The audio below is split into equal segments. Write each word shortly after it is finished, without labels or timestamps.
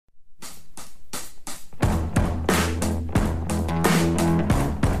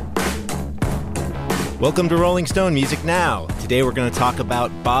Welcome to Rolling Stone Music Now. Today we're going to talk about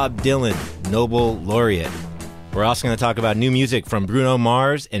Bob Dylan, Nobel laureate. We're also going to talk about new music from Bruno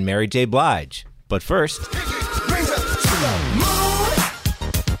Mars and Mary J. Blige. But first...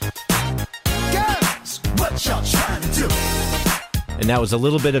 And that was a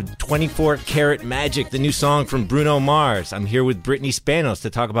little bit of 24 Karat Magic, the new song from Bruno Mars. I'm here with Brittany Spanos to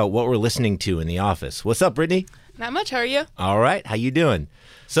talk about what we're listening to in the office. What's up, Brittany? Not much. How are you? All right. How you doing?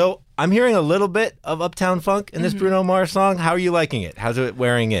 So I'm hearing a little bit of Uptown Funk in this Bruno Mars song. How are you liking it? How's it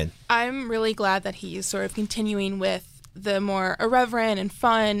wearing in? I'm really glad that he's sort of continuing with the more irreverent and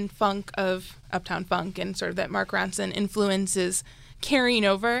fun funk of Uptown Funk, and sort of that Mark Ronson influence is carrying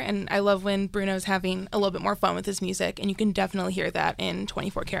over. And I love when Bruno's having a little bit more fun with his music, and you can definitely hear that in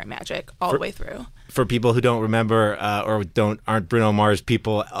 24 Karat Magic all the way through. For people who don't remember aren't Bruno Mars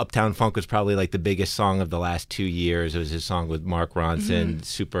people, Uptown Funk was probably like the biggest song of the last 2 years. It was his song with Mark Ronson,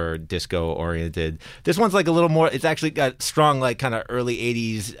 super disco oriented. This one's like a little more, it's actually got strong like kind of early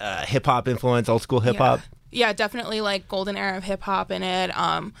 80s hip hop influence, old school hip hop. Yeah, definitely like golden era of hip hop in it.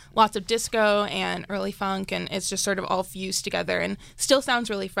 Lots of disco and early funk, and it's just sort of all fused together and still sounds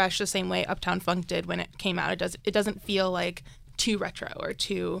really fresh the same way Uptown Funk did when it came out. It doesn't feel like too retro or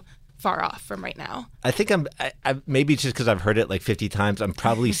too far off from right now. I think I maybe just because I've heard it like 50 times, I'm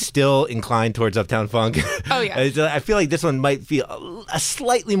probably still inclined towards Uptown Funk. Oh, yeah. I feel like this one might feel a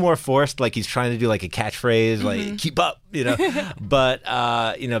slightly more forced, like he's trying to do like a catchphrase, like keep up, you know. But,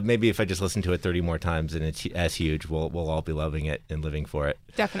 maybe if I just listen to it 30 more times and it's as huge, we'll all be loving it and living for it.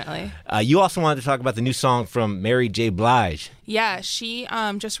 Definitely. You also wanted to talk about the new song from Mary J. Blige. Yeah, she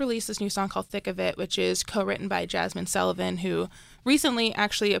just released this new song called Thick of It, which is co-written by Jasmine Sullivan, who recently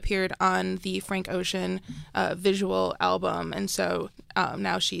actually appeared on the Frank Ocean visual album. And so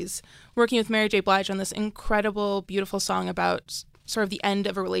now she's working with Mary J. Blige on this incredible, beautiful song about sort of the end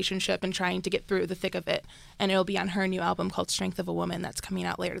of a relationship and trying to get through the thick of it. And it'll be on her new album called Strength of a Woman that's coming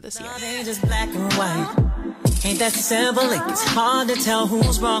out later this year. Ain't just black and white. Ain't that simple? It's hard to tell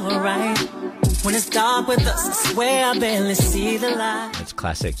who's wrong or right. When it's dark with us, I swear I barely see the light. That's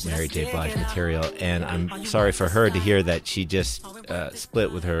classic Mary J. Blige material, and I'm sorry for her to hear that she just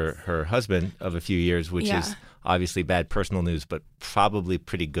split with her husband of a few years, which is obviously bad personal news, but probably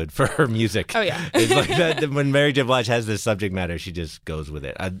pretty good for her music. Oh, yeah. It's like that, when Mary J. Blige has this subject matter, she just goes with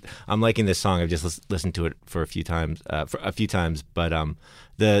it. I'm liking this song. I've just listened to it for a few times, but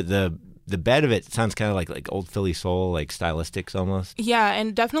the bed of it sounds kind of like old Philly soul, like stylistics almost. Yeah,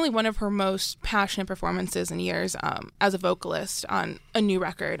 and definitely one of her most passionate performances in years as a vocalist on a new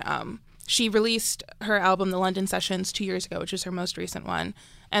record. She released her album, The London Sessions, 2 years ago, which is her most recent one.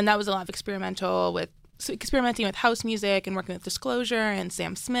 And that was a lot of experimenting with house music and working with Disclosure and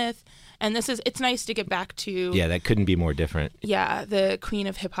Sam Smith. And it's nice to get back to... Yeah, that couldn't be more different. Yeah, the queen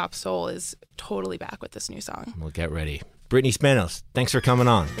of hip-hop soul is totally back with this new song. Well, get ready. Brittany Spanos, thanks for coming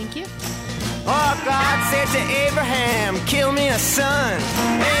on. Thank you. Oh, God said to Abraham, kill me a son.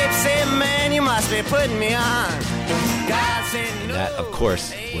 Abe said, man, you must be putting me on. God said, no. That, of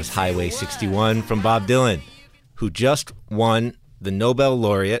course, was Highway 61 from Bob Dylan, who just won the Nobel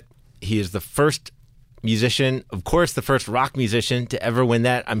laureate. He is the first musician, of course, the first rock musician to ever win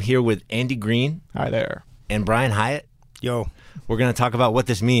that. I'm here with Andy Green. Hi there. And Brian Hyatt. Yo. We're going to talk about what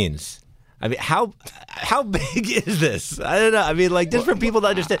this means. I mean, how big is this? I don't know. I mean, like, just for people to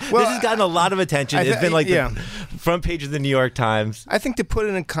understand, this has gotten a lot of attention. It's been like the front page of the New York Times. I think to put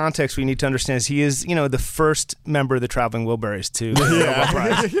it in context, we need to understand is he is, the first member of the Traveling Wilburys to the Nobel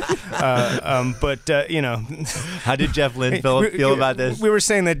Prize. How did Jeff Lynne feel about this? We were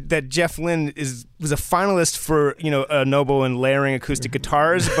saying that Jeff Lynne was a finalist for, a Nobel in layering acoustic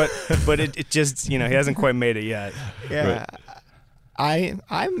guitars, but it just, he hasn't quite made it yet. Yeah. Right.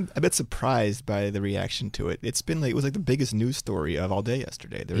 I'm a bit surprised by the reaction to it. It was like the biggest news story of all day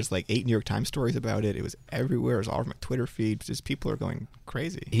yesterday. There was like 8 New York Times stories about it. It was everywhere. It was all over my Twitter feed. Just people are going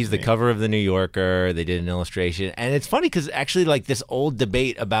crazy. He's the cover of the New Yorker. They did an illustration, and it's funny because actually, like, this old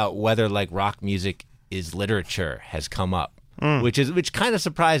debate about whether like rock music is literature has come up. Which kind of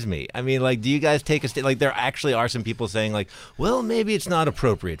surprised me. I mean, like, do you guys take like there actually are some people saying like, well, maybe it's not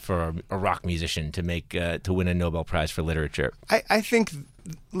appropriate for a rock musician to win a Nobel Prize for literature. I think,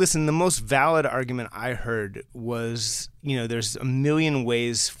 listen, the most valid argument I heard was, there's a million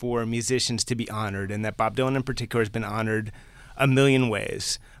ways for musicians to be honored, and that Bob Dylan in particular has been honored a million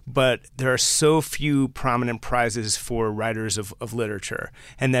ways. But there are so few prominent prizes for writers of literature,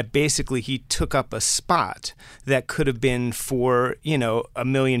 and that basically he took up a spot that could have been for a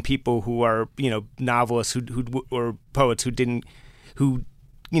million people who are novelists or poets who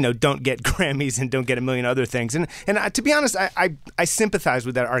don't get Grammys and don't get a million other things. And to be honest, I sympathize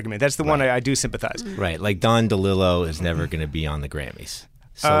with that argument. That's the one I do sympathize. Right, like Don DeLillo is never going to be on the Grammys.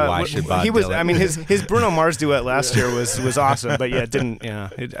 So why should Bob Dylan? I mean, his Bruno Mars duet last year was awesome, but yeah, it didn't.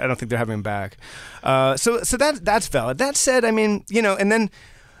 I don't think they're having him back. So that's valid. That said, I mean, and then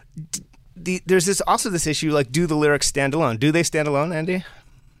there's this issue, like, do the lyrics stand alone? Do they stand alone, Andy?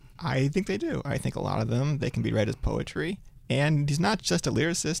 I think they do. I think a lot of them, they can be read as poetry. And he's not just a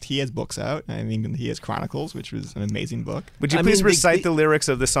lyricist. He has books out. I mean, he has Chronicles, which was an amazing book. Would you please recite the lyrics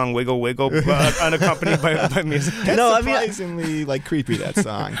of the song "Wiggle Wiggle" unaccompanied by music? That's surprisingly creepy, that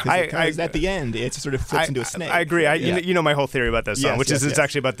song. Because at the end, it sort of flips into a snake. I agree. You know my whole theory about that song, which is it's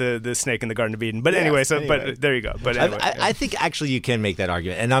actually about the snake in the Garden of Eden. But anyway, but there you go. But anyway, I think actually you can make that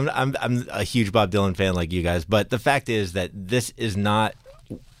argument, and I'm a huge Bob Dylan fan like you guys. But the fact is that this is not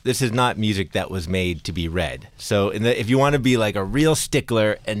music that was made to be read. So if you want to be like a real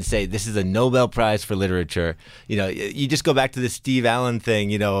stickler and say this is a Nobel Prize for literature, you just go back to the Steve Allen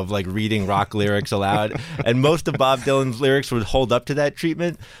thing, of like reading rock lyrics aloud. And most of Bob Dylan's lyrics would hold up to that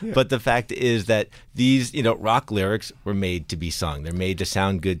treatment. Yeah. But the fact is that these, rock lyrics were made to be sung. They're made to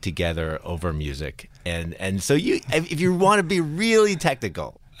sound good together over music. And so if you want to be really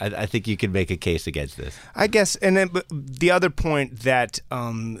technical, I think you can make a case against this. I guess, and then the other point that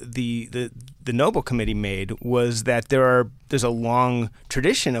the Nobel Committee made was that there's a long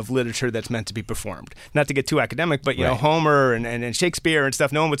tradition of literature that's meant to be performed. Not to get too academic, but Homer and Shakespeare and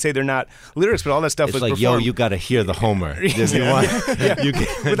stuff. No one would say they're not lyrics, but all that stuff was like, performed. You got to hear the Homer. If you want, you can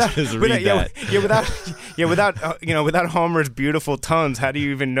just read that. Without Homer's beautiful tones, how do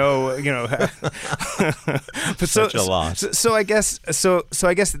you even know? Such a loss. So I guess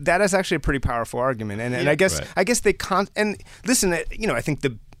that is actually a pretty powerful argument, and I guess they and listen. I think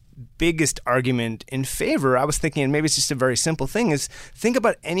the biggest argument in favor, I was thinking, and maybe it's just a very simple thing, is think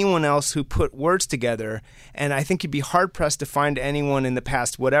about anyone else who put words together, and I think you'd be hard-pressed to find anyone in the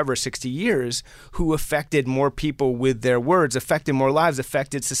past, 60 years, who affected more people with their words, affected more lives,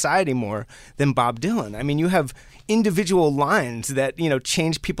 affected society more than Bob Dylan. I mean, you have individual lines that,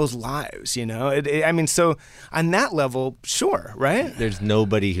 change people's lives, so on that level, sure, right? There's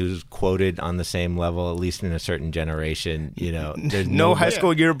nobody who's quoted on the same level, at least in a certain generation, There's no high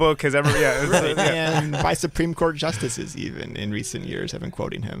school yearbook has ever, right. And by Supreme Court justices even in recent years have been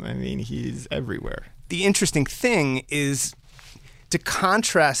quoting him. I mean, he's everywhere. The interesting thing is to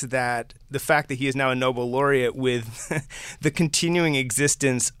contrast the fact that he is now a Nobel laureate with the continuing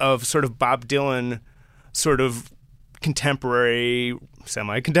existence of sort of Bob Dylan sort of contemporary,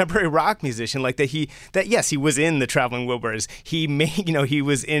 semi-contemporary rock musician, like yes, he was in the Traveling Wilburys. He he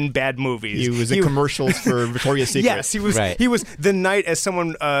was in bad movies. He was in commercials for Victoria's Secret. Yes, he was. Right. He was the night as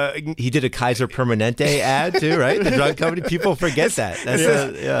someone. He did a Kaiser Permanente ad too, right? The drug company. People forget that.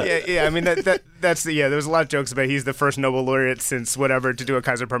 I mean that's there was a lot of jokes about he's the first Nobel laureate since whatever to do a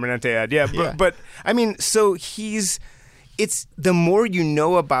Kaiser Permanente ad. But I mean, so it's the more you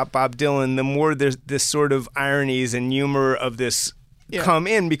know about Bob Dylan, the more there's this sort of ironies and humor of this come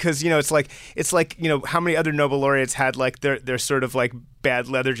in, because it's like how many other Nobel laureates had like their sort of like bad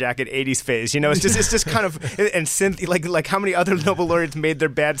leather jacket 80s phase, it's just kind of, and synth, like how many other Nobel laureates made their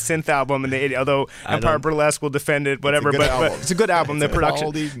bad synth album in the 80s, although Empire Burlesque will defend whatever, but it's a good album. The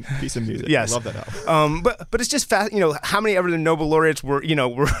production piece of music. Yes. I love that album. But it's just fast, how many other Nobel laureates were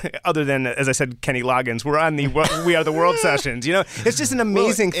other than, as I said, Kenny Loggins, were on the We Are the World sessions, it's just an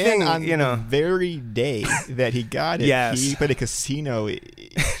amazing thing, on the very day that he got it, he played a casino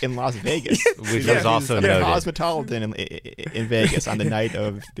in Las Vegas, which was also noted. Cosmopolitan in Vegas on the night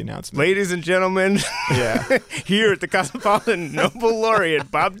of the announcement. Ladies and gentlemen, here at the Cosmopolitan, Nobel laureate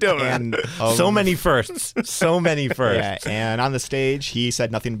Bob Dylan. And so many firsts. Yeah, and on the stage, he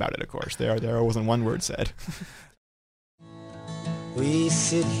said nothing about it, of course. There wasn't one word said. We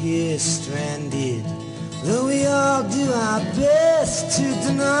sit here stranded, though we all do our best to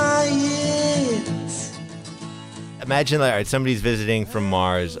deny it. Imagine, all right, somebody's visiting from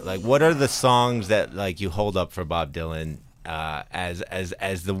Mars. Like, what are the songs that like you hold up for Bob Dylan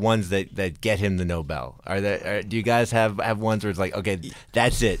as the ones that get him the Nobel? Do you guys have ones where it's like, okay,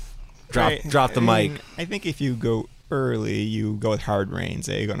 that's it, drop the mic? I think if you go early, you go with Hard Rain's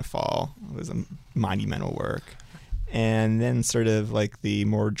 "Are You Gonna Fall?" It was a monumental work. And then sort of like the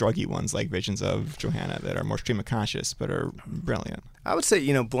more druggy ones like Visions of Johanna that are more stream of conscious but are brilliant. I would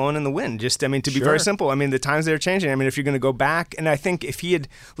say, blowing in the wind. Just, to be very simple. The times they're changing. If you're going to go back, and I think if he had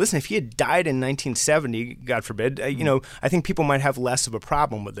died in 1970, God forbid, I think people might have less of a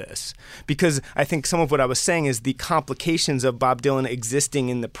problem with this. Because I think some of what I was saying is the complications of Bob Dylan existing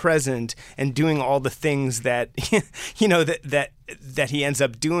in the present and doing all the things that, that he ends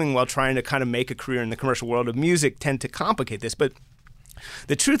up doing while trying to kind of make a career in the commercial world of music tend to complicate this. But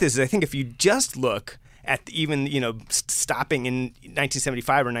the truth is, I think if you just look at even, stopping in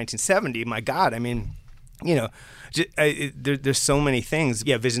 1975 or 1970, my God, there's so many things.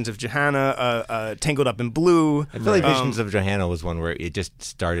 Yeah, Visions of Johanna, Tangled Up in Blue. I feel like Visions of Johanna was one where it just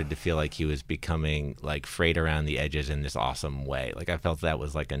started to feel like he was becoming like frayed around the edges in this awesome way. Like I felt that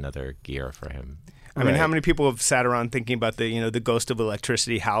was like another gear for him. How many people have sat around thinking about the ghost of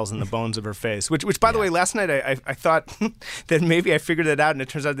electricity howls in the bones of her face? Which by the way, last night I thought that maybe I figured it out, and it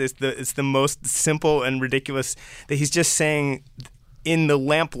turns out it's the most simple and ridiculous that he's just saying. In the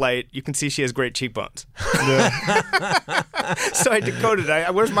lamplight, you can see she has great cheekbones. So I decoded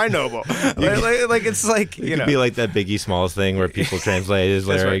it. Where's my Nobel? It's like, It could be like that Biggie Smalls thing where people translate his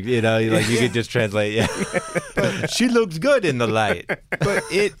lyric. Right. You could just translate, But she looks good in the light. But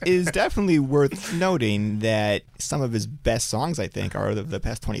it is definitely worth noting that some of his best songs, I think, are of the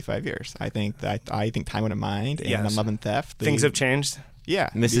past 25 years. I think Time Out of Mind and Love and Theft. Things have changed.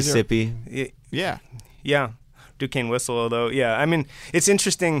 Yeah. Mississippi. Yeah. Duquesne Whistle, although, it's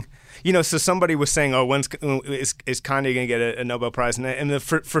interesting. So somebody was saying, "Oh, is Kanye going to get a Nobel Prize?" And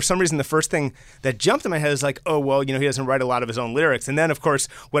for some reason, the first thing that jumped in my head is like, "Oh, well, he doesn't write a lot of his own lyrics." And then, of course,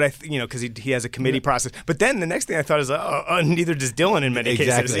 because he has a committee process. But then the next thing I thought is, neither does Dylan in many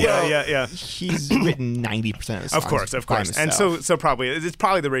cases. Yeah. He's written 90% of his songs. Of course. And so probably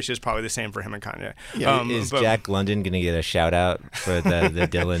the ratio is probably the same for him and Kanye. Yeah. Is Jack London going to get a shout out for the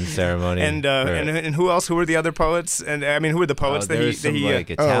Dylan ceremony? And who else? Who were the other poets? And who were the poets that he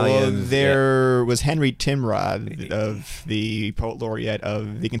Italian. There was Henry Timrod of the Poet Laureate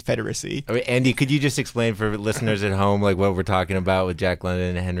of the Confederacy. Andy, could you just explain for listeners at home what we're talking about with Jack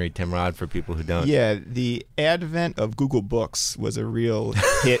London and Henry Timrod for people who don't? Yeah, the advent of Google Books was a real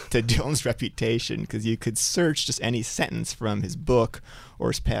hit to Dylan's reputation because you could search just any sentence from his book or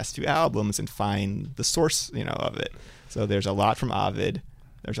his past few albums and find the source, of it. So there's a lot from Ovid.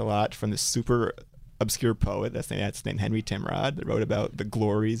 There's a lot from the super obscure poet that's named Henry Timrod that wrote about the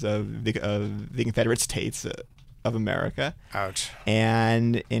glories of the Confederate States of America. Ouch.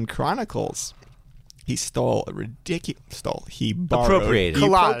 And in Chronicles, he appropriated a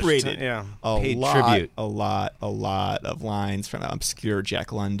lot of lines from obscure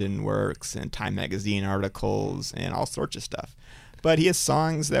Jack London works and Time magazine articles and all sorts of stuff. But he has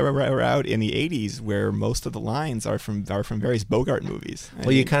songs that were out in the 80s where most of the lines are from various Bogart movies.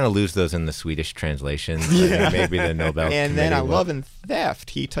 You kind of lose those in the Swedish translations. Maybe the Nobel And then on Love and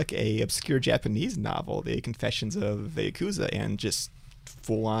Theft, he took a obscure Japanese novel, The Confessions of the Yakuza, and just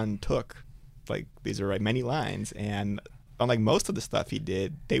full-on took, these are many lines, and unlike most of the stuff he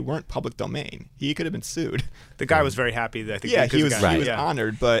did, they weren't public domain. He could have been sued. The guy was very happy. He was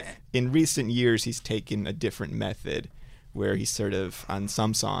honored, but in recent years, he's taken a different method where he sort of, on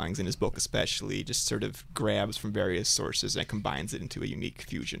some songs, in his book especially, just sort of grabs from various sources and combines it into a unique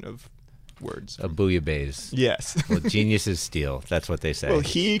fusion of words. A bouillabaisse. Yes. Well, geniuses steal. That's what they say. Well,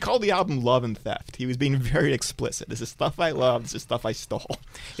 he called the album Love and Theft. He was being very explicit. This is stuff I love. This is stuff I stole.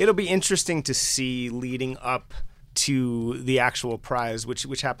 It'll be interesting to see leading up to the actual prize,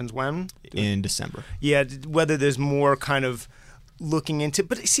 which happens when? In December. Yeah, whether there's more kind of looking into,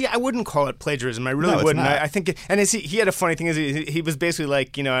 but see, I wouldn't call it plagiarism. I really wouldn't. I think, and he had a funny thing. Is he was basically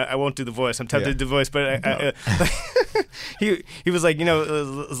like, I won't do the voice. I'm tempted to do the voice, but he was like, it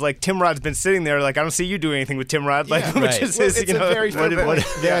was like Timrod's been sitting there, like I don't see you doing anything with Timrod, which is it's a very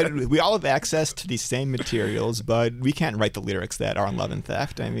we all have access to these same materials, but we can't write the lyrics that are on Love and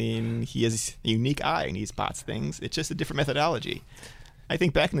Theft. He has a unique eye and he spots things. It's just a different methodology. I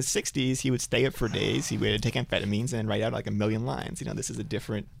think back in the 60s, he would stay up for days. He would take amphetamines and write out like 1 million lines. This is a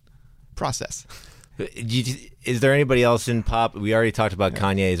different process. Is there anybody else in pop? We already talked about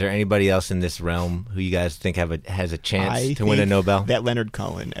Kanye. Is there anybody else in this realm who you guys think has a chance to win a Nobel? That Leonard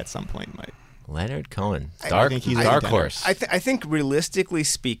Cohen at some point might. Leonard Cohen, dark horse. I think realistically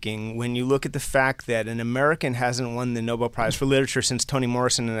speaking, when you look at the fact that an American hasn't won the Nobel Prize for Literature since Toni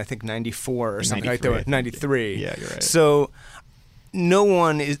Morrison in I think 94 or something like that, 93. Yeah, you're right. So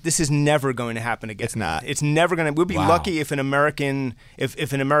this is never going to happen again. It's not. It's never going to. We'd be lucky if an American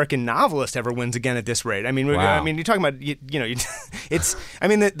novelist ever wins again at this rate. You're talking about it's.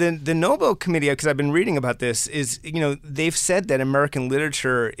 The Nobel Committee, because I've been reading about this, is they've said that American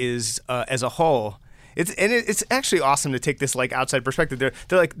literature is as a whole It's actually awesome to take this like outside perspective.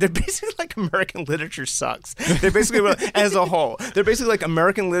 They're basically like American literature sucks. They're basically as a whole. They're basically like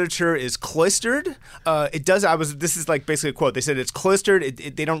American literature is cloistered. This is like basically a quote. They said it's cloistered.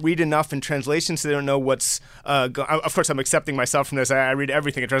 They don't read enough in translation, so they don't know what's. Of course, I'm accepting myself from this. I read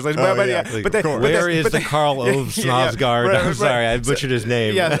everything in translation. Where is the Carl Ove Snovsgaard? Right, I'm sorry, I butchered his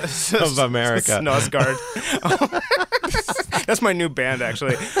name. Yeah, of America. Snovsgaard. That's my new band,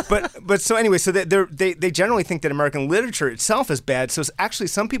 actually. But so anyway, so they generally think that American literature itself is bad. So it's actually,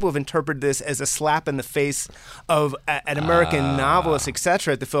 some people have interpreted this as a slap in the face of an American novelist,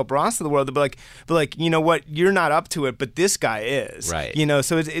 etc. At the Philip Ross of the world. They'll be like, you know what, you're not up to it, but this guy is. Right. You know,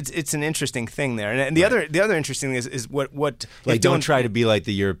 so it's an interesting thing there. And the other interesting thing is what like, don't try to be like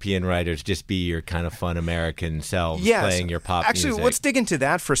the European writers. Just be your kind of fun American selves, playing your pop music. Actually, let's dig into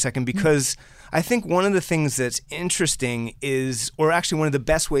that for a second, because I think one of the things that's interesting is, or actually one of the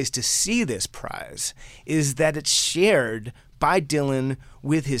best ways to see this prize, is that it's shared by Dylan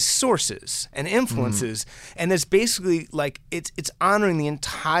with his sources and influences, and it's basically like it's honoring the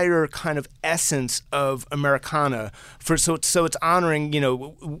entire kind of essence of Americana. So it's honoring, you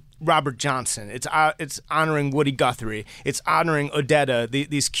know, Robert Johnson. It's honoring Woody Guthrie. It's honoring Odetta,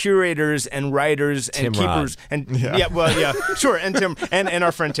 these curators and writers and Tim keepers Rod. and sure, and Tim and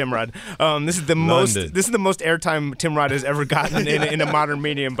our friend Tim Rod. This is the most airtime Tim Rod has ever gotten in a modern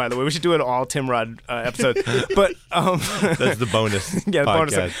medium. By the way, we should do an all Tim Rod episode. But that's the bonus. Yeah, the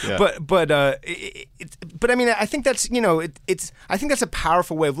bonus. Yeah. But I mean, I think that's, you know, I think that's a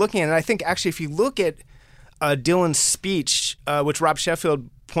powerful way of looking at it. And I think actually, if you look at Dylan's speech, which Rob Sheffield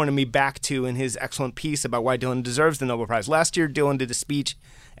pointed me back to in his excellent piece about why Dylan deserves the Nobel Prize. Last year, Dylan did a speech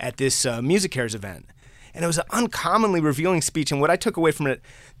at this Music Cares event, and it was an uncommonly revealing speech. And what I took away from it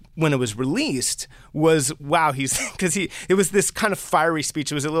when it was released was, wow, it was this kind of fiery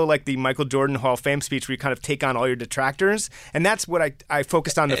speech. It was a little like the Michael Jordan Hall of Fame speech, where you kind of take on all your detractors, and that's what I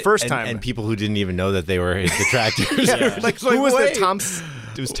focused on the first time. And people who didn't even know that they were his detractors. Who was the Tom?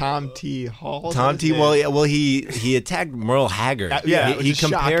 It was Tom T. Hall. Tom T. Well, he attacked Merle Haggard. He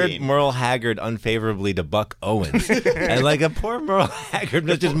compared shocking. Merle Haggard unfavorably to Buck Owens, and like a poor Merle Haggard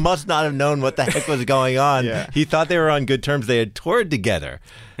just must not have known what the heck was going on. Yeah. He thought they were on good terms. They had toured together.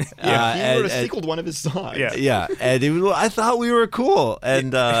 He wrote a sequel to one of his songs. Yeah. And I thought we were cool,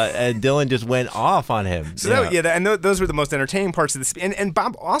 and Dylan just went off on him. So those were the most entertaining parts of this. And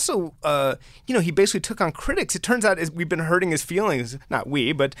Bob also, he basically took on critics. It turns out we've been hurting his feelings. Not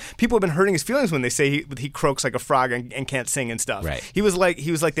we, but people have been hurting his feelings when they say he croaks like a frog and can't sing and stuff. Right. He was like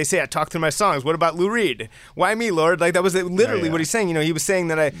they say, I talk through my songs. What about Lou Reed? Why me, Lord? Like, that was literally what he's saying. You know, he was saying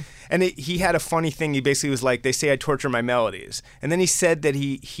that he had a funny thing. He basically was like, they say I torture my melodies. And then he said that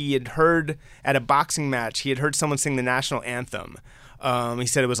he had heard at a boxing match, he had heard someone sing the national anthem. He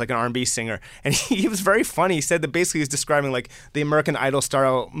said it was like an R&B singer, and he was very funny. He said that basically he was describing like the American Idol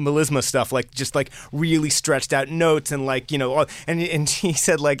style melisma stuff, like just like really stretched out notes, and like, you know, and he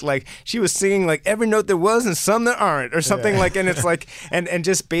said like she was singing like every note there was and some that aren't, or something like, and it's like and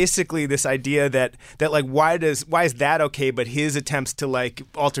just basically this idea that like why is that okay, but his attempts to like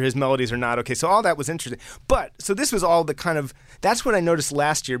alter his melodies are not okay. So all that was interesting. But so this was all the kind of, that's what I noticed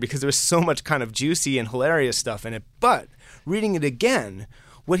last year, because there was so much kind of juicy and hilarious stuff in it. But reading it again,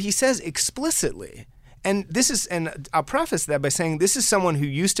 what he says explicitly, and I'll preface that by saying this is someone who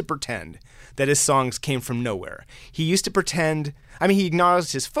used to pretend that his songs came from nowhere. He used to pretend, I mean, he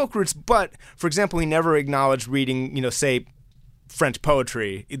acknowledged his folk roots, but, for example, he never acknowledged reading, you know, say, French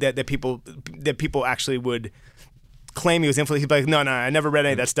poetry that people actually would claim he was influenced. He'd be like, no, I never read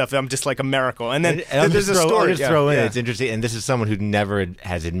any of that stuff. I'm just like a miracle. And then there's a story. I'll just throw in, it's interesting, and this is someone who never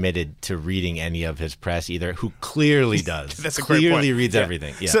has admitted to reading any of his press either, who clearly does. That's a great point. Clearly reads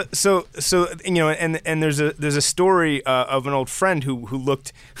everything. Yeah. So you know, and there's a story of an old friend who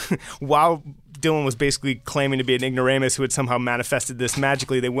looked while Dylan was basically claiming to be an ignoramus who had somehow manifested this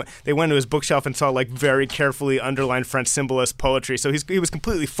magically. They went to his bookshelf and saw like very carefully underlined French symbolist poetry. So he was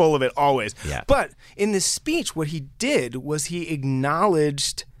completely full of it always. Yeah. But in this speech, what he did was he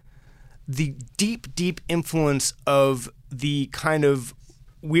acknowledged the deep, deep influence of the kind of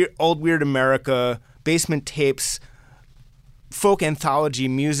old Weird America, Basement Tapes, folk anthology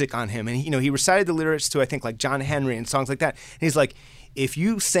music on him. And he recited the lyrics to, I think, like John Henry and songs like that. And he's like, if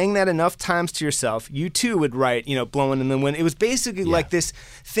you sang that enough times to yourself, you too would write, Blowing in the Wind. It was basically like this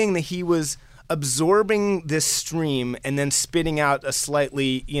thing that he was absorbing this stream and then spitting out a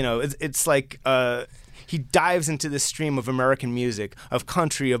slightly, it's like he dives into this stream of American music, of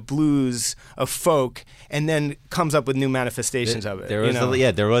country, of blues, of folk, and then comes up with new manifestations of it.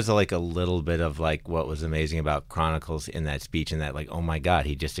 There was like a little bit of like what was amazing about Chronicles in that speech, and that like, oh my God,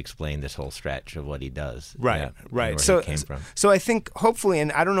 he just explained this whole stretch of what he does. Right. And where he came from. So I think hopefully,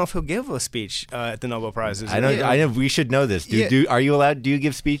 and I don't know if he'll give a speech at the Nobel Prizes. I know we should know this. Are you allowed? Do you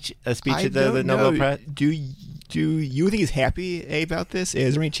give a speech at the Nobel Prize? Do you think he's happy about this?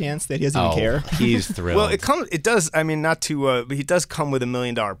 Is there any chance that he doesn't even care? He's thrilled. Well, it does. I mean, not to, but he does come with $1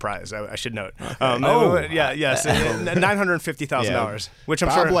 million prize. I should note. Okay. Yes, $950,000, which I'm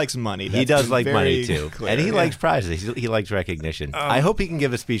Bob sure likes money. He does like money too, clear. and he likes prizes. He likes recognition. I hope he can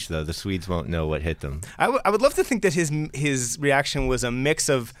give a speech though. The Swedes won't know what hit them. I would love to think that his reaction was a mix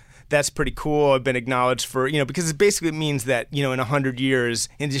of, that's pretty cool, I've been acknowledged for, because it basically means that, in 100 years,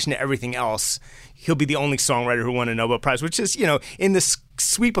 in addition to everything else, he'll be the only songwriter who won a Nobel Prize, which is, in the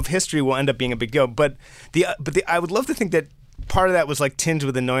sweep of history will end up being a big deal. But I would love to think that part of that was like tinged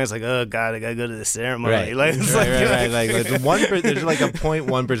with annoyance, like, oh God, I gotta go to the ceremony. Right. Like, Like there's like a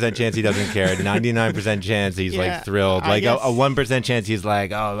 0.1% chance he doesn't care. 99% chance he's like thrilled. Like a 1% chance he's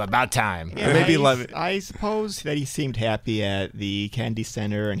like, oh, about time. Yeah, or maybe I suppose that he seemed happy at the Kennedy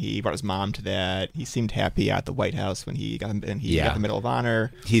Center, and he brought his mom to that. He seemed happy at the White House when he got the Medal of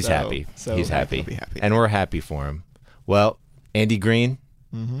Honor. He's happy. So he's happy. He'll be happy. And we're happy for him. Well, Andy Green,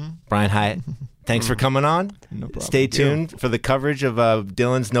 Brian Hyatt, thanks for coming on. No problem. Stay tuned for the coverage of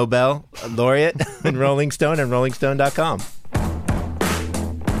Dylan's Nobel laureate in Rolling Stone and rollingstone.com.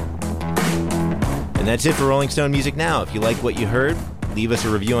 And that's it for Rolling Stone Music Now. If you like what you heard, leave us a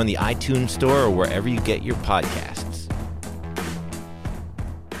review on the iTunes Store or wherever you get your podcasts.